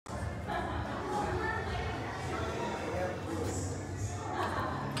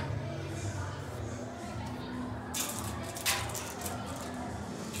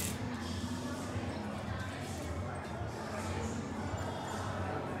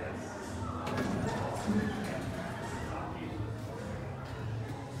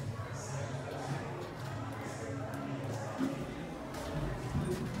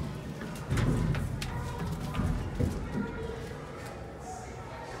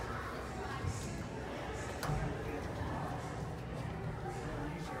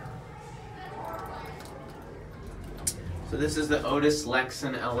So this is the Otis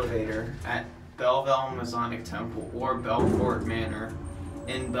Lexan elevator at Belleville Masonic Temple or Bellecourt Manor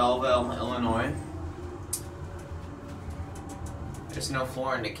in Belleville, Illinois. There's no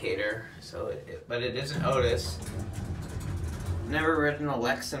floor indicator, so but it is an Otis. Never ridden a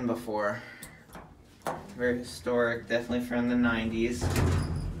Lexan before. Very historic, definitely from the 90s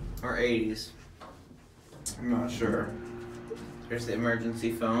or 80s. I'm not sure. There's the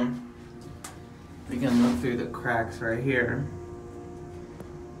emergency phone. We can look through the cracks right here.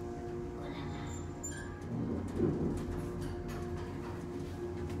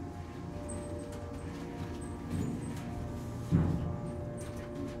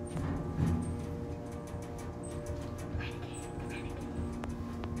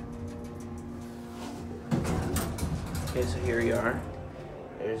 Okay, so here we are.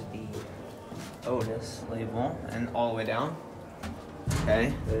 There's the Otis label and all the way down.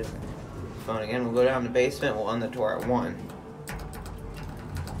 Okay, there's the phone again. We'll go down to the basement. We'll end the tour at 1.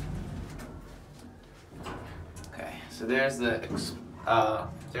 Okay, so there's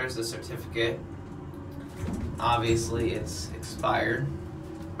the certificate. Obviously, it's expired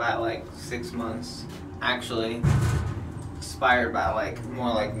by like 6 months. Actually, expired by like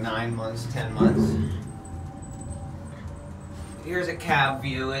more like 9 months, 10 months. Here's a cab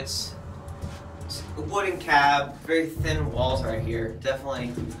view. It's a wooden cab, very thin walls right here.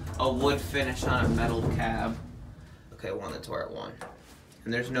 Definitely a wood finish on a metal cab. Okay, we'll end the tour at 1.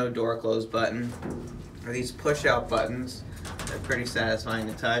 And there's no door close button. Or these push out buttons. They're pretty satisfying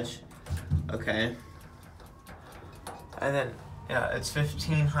to touch. Okay. And then, yeah, it's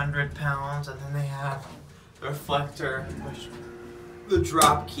 1,500 pounds. And then they have the reflector, which the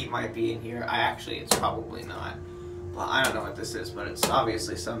drop key might be in here. It's probably not. Well, I don't know what this is, but it's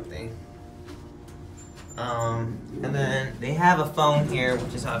obviously something. And then they have a phone here,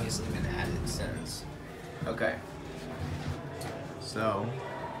 which has obviously been added since. Okay. So